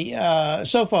whoopee,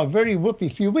 so far, very whoopee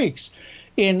few weeks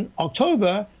in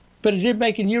October, but it did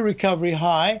make a new recovery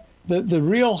high. The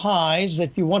real highs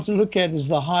that you want to look at is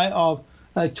the high of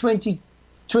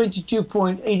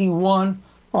 22.81.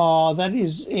 That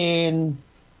is in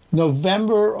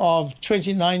November of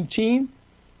 2019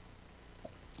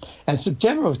 and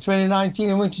September of 2019,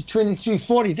 I went to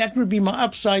 23.40. That would be my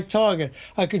upside target.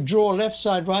 I could draw a left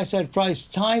side, right side price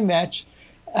time match.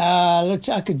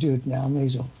 I could do it now,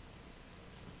 Basil.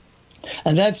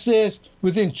 And that says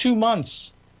within 2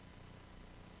 months,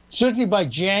 certainly by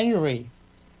January,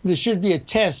 there should be a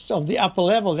test of the upper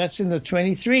level. That's in the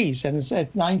 23s, and it's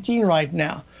at 19 right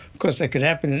now. Of course, that could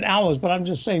happen in hours, but I'm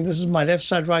just saying this is my left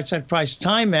side, right side price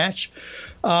time match.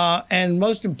 And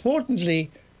most importantly,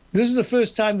 this is the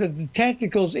first time that the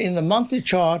technicals in the monthly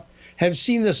chart have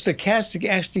seen the stochastic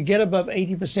actually get above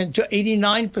 80% to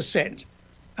 89%.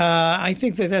 I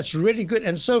think that that's really good.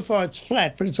 And so far it's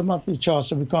flat, but it's a monthly chart,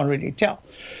 so we can't really tell.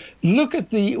 Look at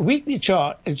the weekly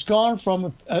chart. It's gone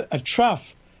from a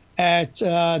trough at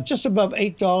just above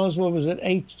 $8. What was it?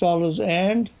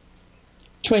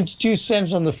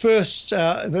 $8.22 on the first,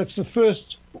 that's the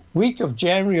first week of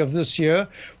January of this year,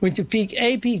 went to peak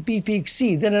A, peak B, peak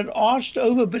C. Then it arched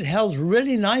over but held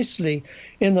really nicely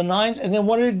in the 9s. And then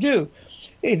what did it do?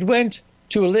 It went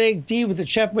to a leg D with the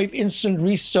Chapman wave instant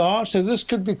restart. So this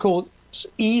could be called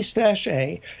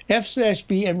E/A,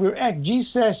 F/B, and we're at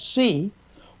G/C.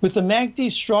 With the MACD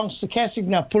strong, stochastic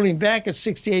now pulling back at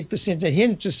 68%, a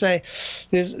hint to say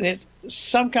there's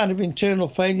some kind of internal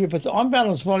failure, but the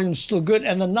on-balance volume is still good,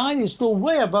 and the 9 is still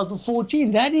way above the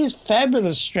 14. That is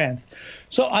fabulous strength.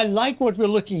 So I like what we're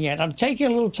looking at. I'm taking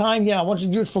a little time here. I want to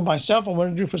do it for myself. I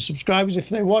want to do it for subscribers if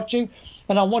they're watching,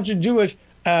 and I want to do it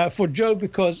for Joe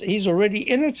because he's already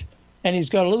in it, and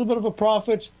he's got a little bit of a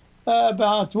profit.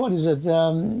 About, what is it?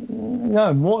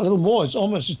 No, more, a little more. It's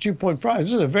almost a 2-point profit.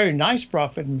 This is a very nice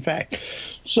profit, in fact.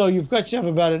 So you've got to have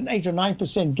about an 8 or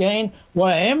 9% gain.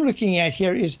 What I am looking at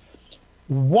here is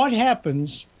what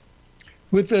happens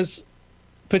with this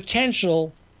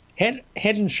potential head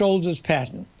and shoulders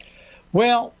pattern.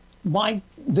 Well,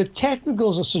 the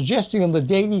technicals are suggesting on the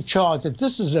daily chart that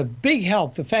this is a big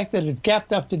help. The fact that it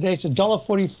gapped up today, it's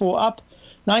 $1.44 up,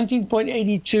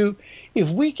 19.82. If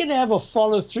we can have a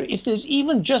follow through, if there's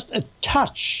even just a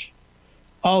touch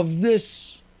of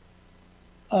this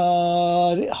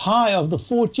high of the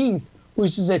 14th,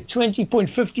 which is at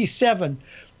 20.57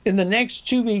 in the next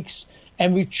 2 weeks,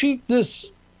 and we treat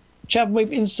this Chapman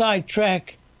wave inside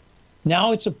track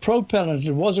Now it's a propellant.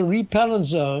 It was a repellent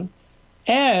zone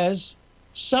as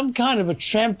some kind of a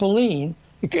trampoline.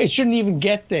 It shouldn't even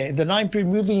get there. The 9-period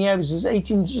moving average is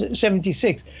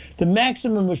 1876. The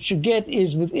maximum it should get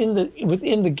is within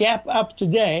the gap up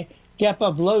today. Gap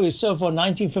up low is so far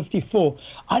 1954.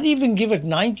 I'd even give it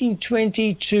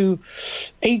 1920 to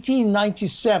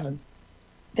 1897.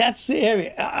 That's the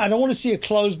area. I don't want to see a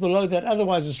close below that,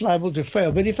 otherwise it's liable to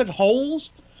fail. But if it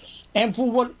holds, and for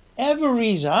whatever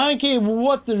reason, I don't care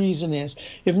what the reason is,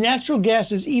 if natural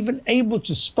gas is even able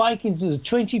to spike into the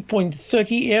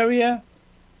 20.30 area,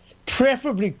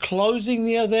 preferably closing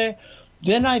near there,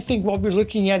 then I think what we're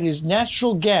looking at is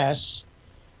natural gas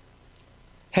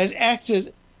has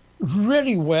acted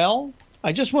really well.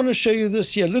 I just want to show you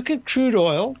this here. Look at crude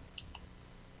oil.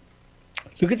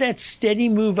 Look at that steady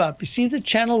move up. You see the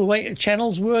channel, the way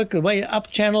channels work, the way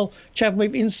up channel, Chapman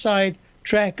wave inside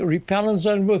track, repellent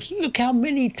zone works. Look how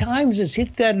many times it's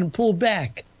hit that and pulled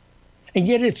back. And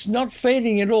yet it's not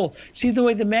fading at all. See the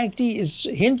way the MACD is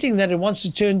hinting that it wants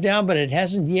to turn down, but it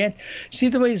hasn't yet. See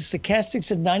the way the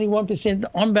stochastics at 91%, the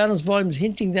on-balance volume is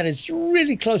hinting that it's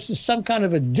really close to some kind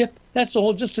of a dip. That's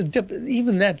all, just a dip.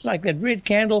 Even that, like that red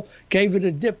candle, gave it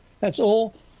a dip. That's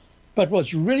all. But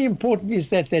what's really important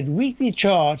is that weekly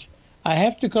chart, I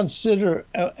have to consider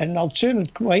an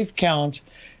alternate wave count,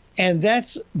 and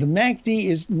that's the MACD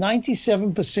is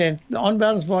 97%. The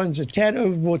on-balance volume is a tad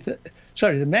overbought.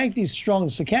 Sorry, the MACD is strong.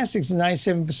 The stochastics is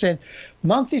 97%.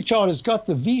 Monthly chart has got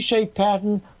the V-shaped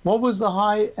pattern. What was the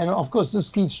high? And of course, this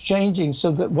keeps changing,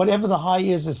 so that whatever the high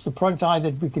is, it's the front high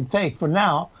that we can take for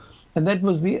now. And that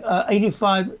was the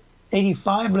 85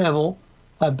 level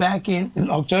back in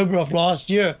October of last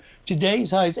year.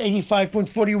 Today's high is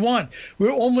 85.41.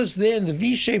 We're almost there in the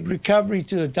V-shaped recovery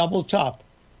to the double top.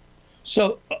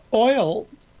 So oil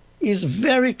is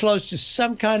very close to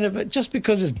some kind of just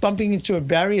because it's bumping into a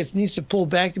barrier, it needs to pull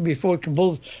back before it can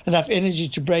build enough energy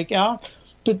to break out.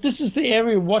 But this is the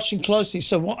area we're watching closely.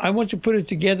 So I want to put it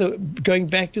together, going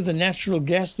back to the natural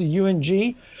gas, the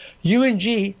UNG.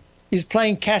 UNG is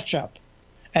playing catch up.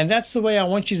 And that's the way I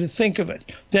want you to think of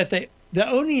it, that they're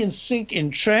only in sync in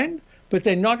trend, but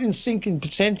they're not in sync in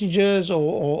percentages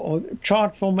or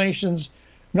chart formations,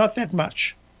 not that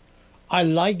much. I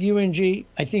like UNG.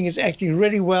 I think it's acting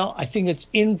really well. I think it's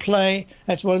in play.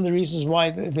 That's one of the reasons why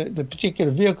the particular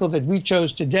vehicle that we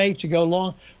chose today to go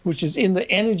long, which is in the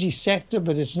energy sector,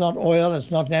 but it's not oil,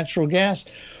 it's not natural gas.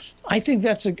 I think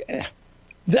that's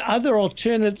the other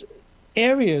alternate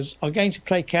areas are going to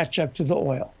play catch up to the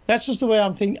oil. That's just the way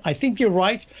I'm thinking. I think you're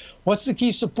right. What's the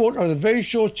key support on a very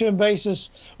short-term basis?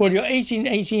 Well, your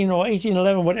 1818 or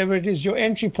 1811, whatever it is, your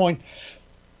entry point,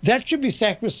 that should be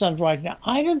sacrosanct right now.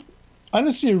 I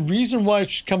don't see a reason why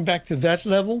it should come back to that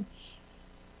level.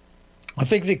 I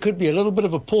think there could be a little bit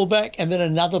of a pullback and then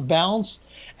another bounce.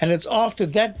 And it's after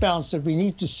that bounce that we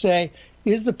need to say,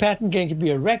 is the pattern going to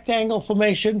be a rectangle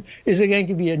formation? Is it going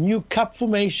to be a new cup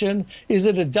formation? Is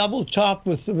it a double top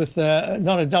with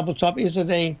not a double top? Is it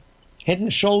a head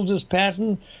and shoulders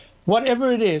pattern?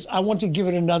 Whatever it is, I want to give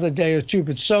it another day or two.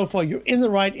 But so far, you're in the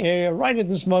right area, right at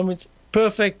this moment.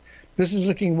 Perfect. This is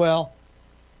looking well.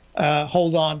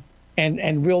 Hold on.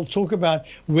 And we'll talk about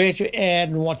where to add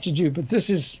and what to do. But let's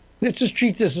just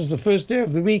treat this as the first day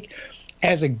of the week.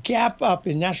 As a gap up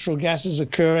in natural gas is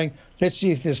occurring, let's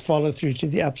see if there's follow through to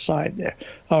the upside there.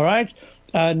 All right.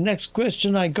 Next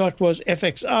question I got was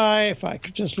FXI. If I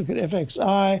could just look at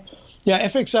FXI. Yeah,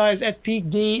 FXI is at peak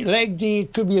D, leg D.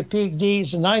 It could be a peak D.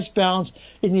 It's a nice bounce.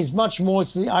 It needs much more.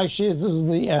 It's the iShares. This is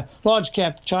the large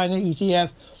cap China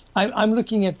ETF. I'm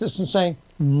looking at this and saying,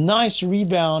 nice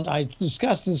rebound. I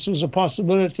discussed this was a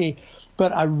possibility,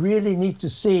 but I really need to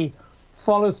see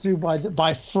follow through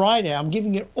by Friday. I'm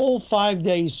giving it all 5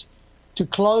 days to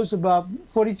close above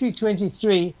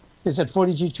 43.23 is at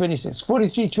 42.26.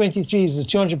 43.23 is the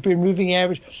 200-period moving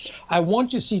average. I want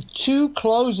to see two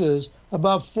closes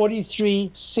above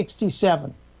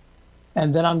 43.67.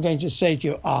 And then I'm going to say to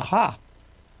you, aha,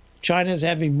 China's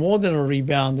having more than a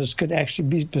rebound. This could actually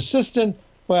be persistent,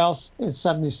 or else it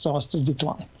suddenly starts to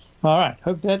decline. All right,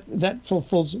 hope that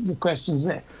fulfills the questions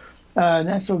there.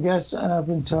 Natural gas up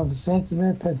in 12%,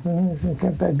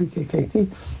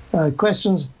 BKKT.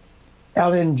 Questions?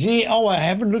 LNG. Oh, I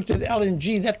haven't looked at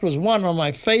LNG. That was one on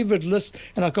my favorite list,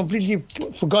 and I completely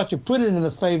forgot to put it in the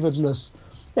favorite list.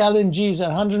 LNG is at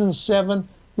 107.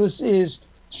 This is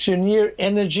Cheniere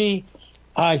Energy.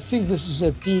 I think this is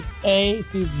a peak A,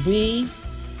 peak B,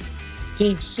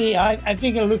 peak C. I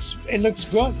think it looks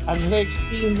good. I'm like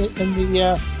seeing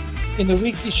in the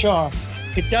weekly chart.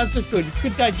 It does look good. It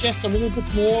could digest a little bit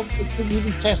more. It could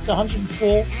even test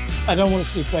 104. I don't want to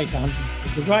see it break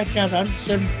 104. But right now,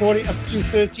 107.40 up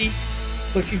 230.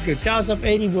 Looking good. Dow's up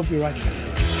 80. We'll be right back.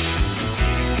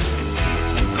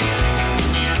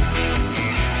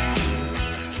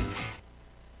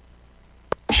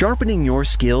 Sharpening your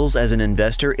skills as an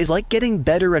investor is like getting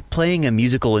better at playing a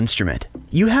musical instrument.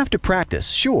 You have to practice,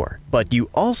 sure, but you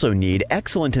also need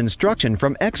excellent instruction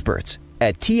from experts.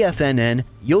 At TFNN,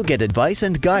 you'll get advice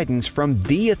and guidance from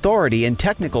the authority in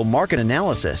technical market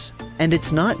analysis. And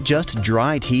it's not just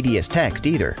dry, tedious text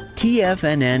either.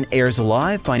 TFNN airs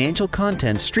live financial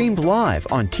content streamed live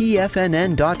on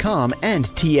TFNN.com and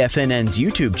TFNN's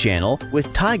YouTube channel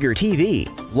with Tiger TV,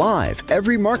 live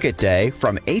every market day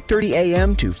from 8:30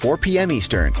 a.m. to 4 p.m.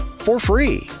 Eastern, for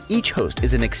free. Each host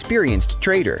is an experienced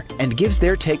trader and gives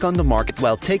their take on the market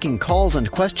while taking calls and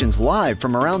questions live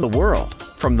from around the world.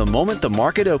 From the moment the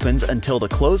market opens until the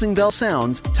closing bell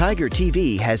sounds, Tiger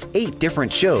TV has 8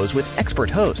 different shows with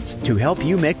expert hosts to help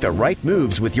you make the right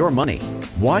moves with your money.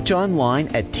 Watch online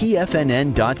at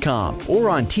TFNN.com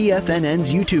or on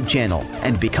TFNN's YouTube channel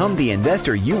and become the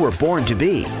investor you were born to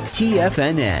be.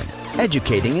 TFNN,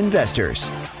 educating investors.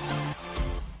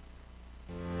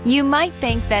 You might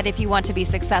think that if you want to be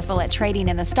successful at trading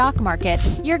in the stock market,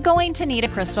 you're going to need a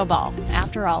crystal ball.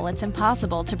 After all, it's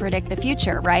impossible to predict the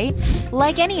future, right?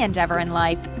 Like any endeavor in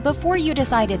life, before you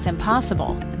decide it's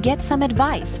impossible, get some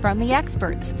advice from the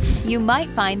experts. You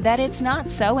might find that it's not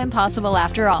so impossible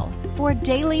after all. For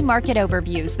daily market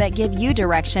overviews that give you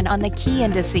direction on the key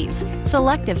indices,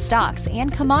 selective stocks,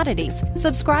 and commodities,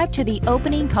 subscribe to the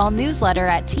Opening Call newsletter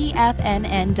at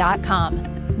TFNN.com.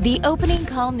 The Opening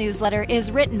Call newsletter is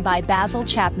written by Basil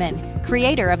Chapman,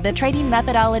 creator of the trading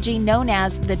methodology known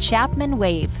as the Chapman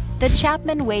Wave. The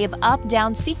Chapman Wave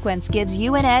up-down sequence gives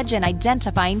you an edge in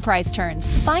identifying price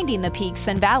turns, finding the peaks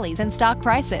and valleys in stock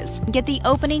prices. Get the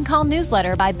Opening Call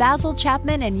newsletter by Basil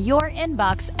Chapman in your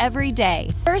inbox every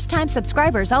day. First-time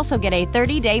subscribers also get a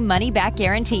 30-day money-back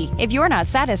guarantee. If you're not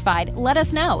satisfied, let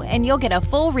us know, and you'll get a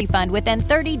full refund within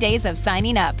 30 days of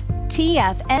signing up.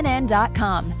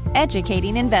 TFNN.com,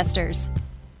 educating investors.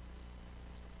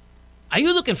 Are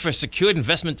you looking for a secured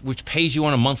investment which pays you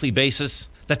on a monthly basis?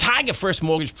 The Tiger First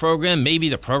Mortgage Program may be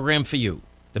the program for you.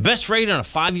 The best rate on a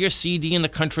 5-year CD in the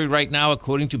country right now,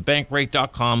 according to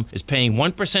Bankrate.com, is paying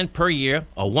 1% per year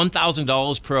or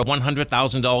 $1,000 per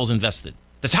 $100,000 invested.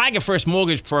 The Tiger First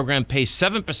Mortgage Program pays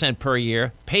 7% per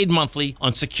year, paid monthly,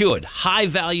 on secured,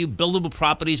 high-value, buildable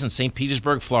properties in St.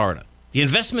 Petersburg, Florida. The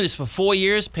investment is for 4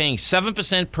 years, paying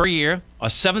 7% per year or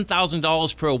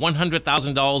 $7,000 per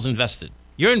 $100,000 invested.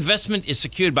 Your investment is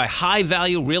secured by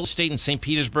high-value real estate in St.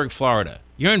 Petersburg, Florida.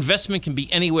 Your investment can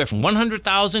be anywhere from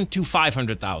 $100,000 to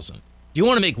 $500,000. Do you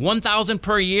want to make $1,000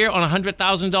 per year on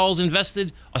 $100,000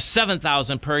 invested or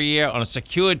 $7,000 per year on a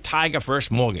secured Tiger First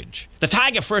mortgage? The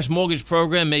Tiger First Mortgage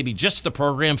Program may be just the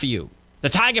program for you. The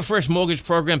Tiger First Mortgage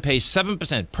Program pays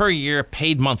 7% per year,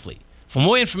 paid monthly. For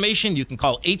more information, you can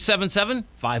call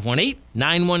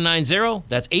 877-518-9190.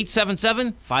 That's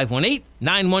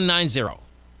 877-518-9190.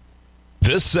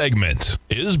 This segment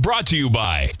is brought to you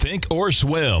by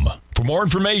Thinkorswim. For more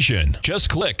information, just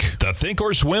click the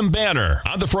Thinkorswim banner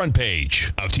on the front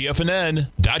page of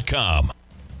TFNN.com.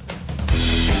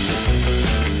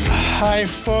 Hi,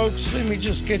 folks. Let me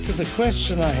just get to the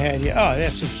question I had here. Oh,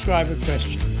 that's subscriber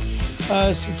question.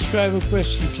 Subscriber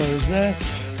question closed there.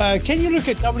 Can you look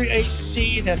at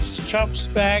WAC? That's chart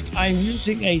back. I'm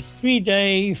using a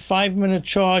 3-day, 5-minute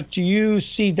chart. Do you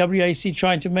see WAC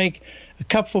trying to make a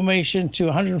cup formation to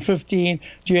 115?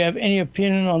 Do you have any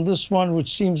opinion on this one,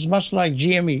 which seems much like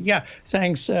GME? Yeah,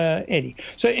 thanks, Eddie.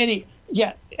 So, Eddie,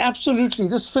 yeah, absolutely.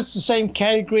 This fits the same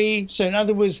category. So, in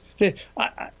other words,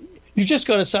 you just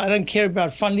got to say, I don't care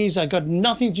about fundies. I got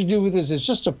nothing to do with this. It's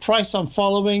just a price I'm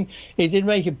following. It did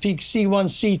make a peak C1,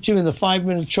 C2 in the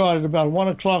 5-minute chart at about 1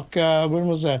 o'clock. When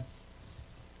was that?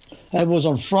 That was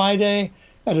on Friday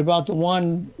at about the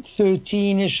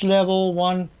 113-ish level,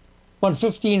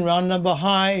 115 round number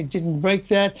high. It didn't break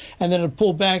that. And then it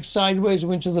pulled back sideways,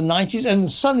 went to the 90s. And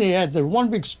suddenly it had the one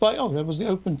big spike. Oh, that was the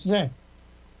open today.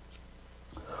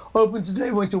 Open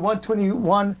today went to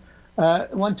 121.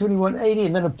 121.80,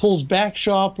 and then it pulls back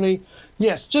sharply.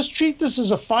 Yes, just treat this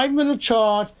as a 5-minute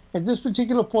chart. At this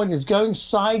particular point, it's going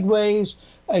sideways.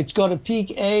 It's got a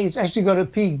peak A. It's actually got a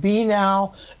peak B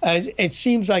now. It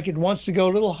seems like it wants to go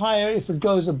a little higher. If it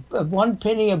goes 1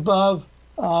 penny above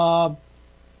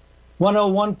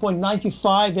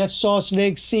 101.95, that starts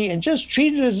leg C, and just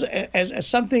treat it as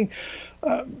something.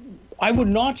 I would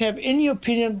not have any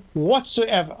opinion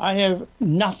whatsoever. I have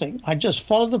nothing. I just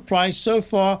follow the price. So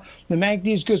far, the MACD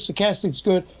is good, stochastic's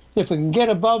good. If we can get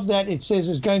above that, it says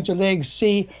it's going to leg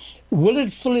C. Will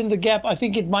it fill in the gap? I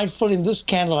think it might fill in this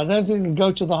candle. I don't think it'll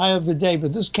go to the high of the day,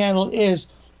 but this candle is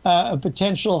a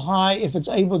potential high. If it's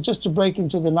able just to break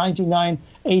into the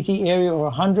 99.80 area or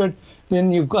 100, then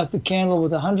you've got the candle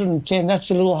with 110. That's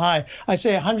a little high. I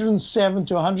say 107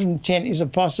 to 110 is a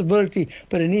possibility,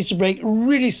 but it needs to break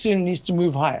really soon. It needs to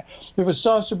move higher. If it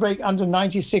starts to break under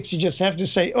 96, you just have to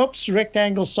say, oops,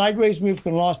 rectangle sideways move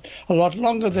can last a lot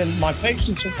longer than my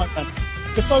patience or my money.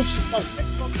 So folks, you've got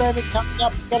David coming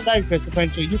up. You've got Larry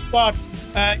Pesavento. You've got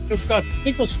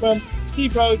Thinkorswim,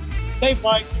 Steve Rhodes, Dave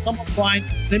White, Tom O'Brien.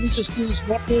 Let me just do this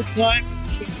one more time.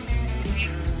 So you see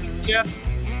here.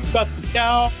 You've got the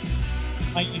Dow.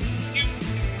 And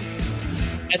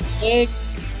leg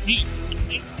D,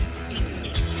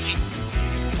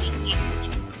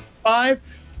 65,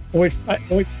 or it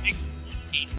makes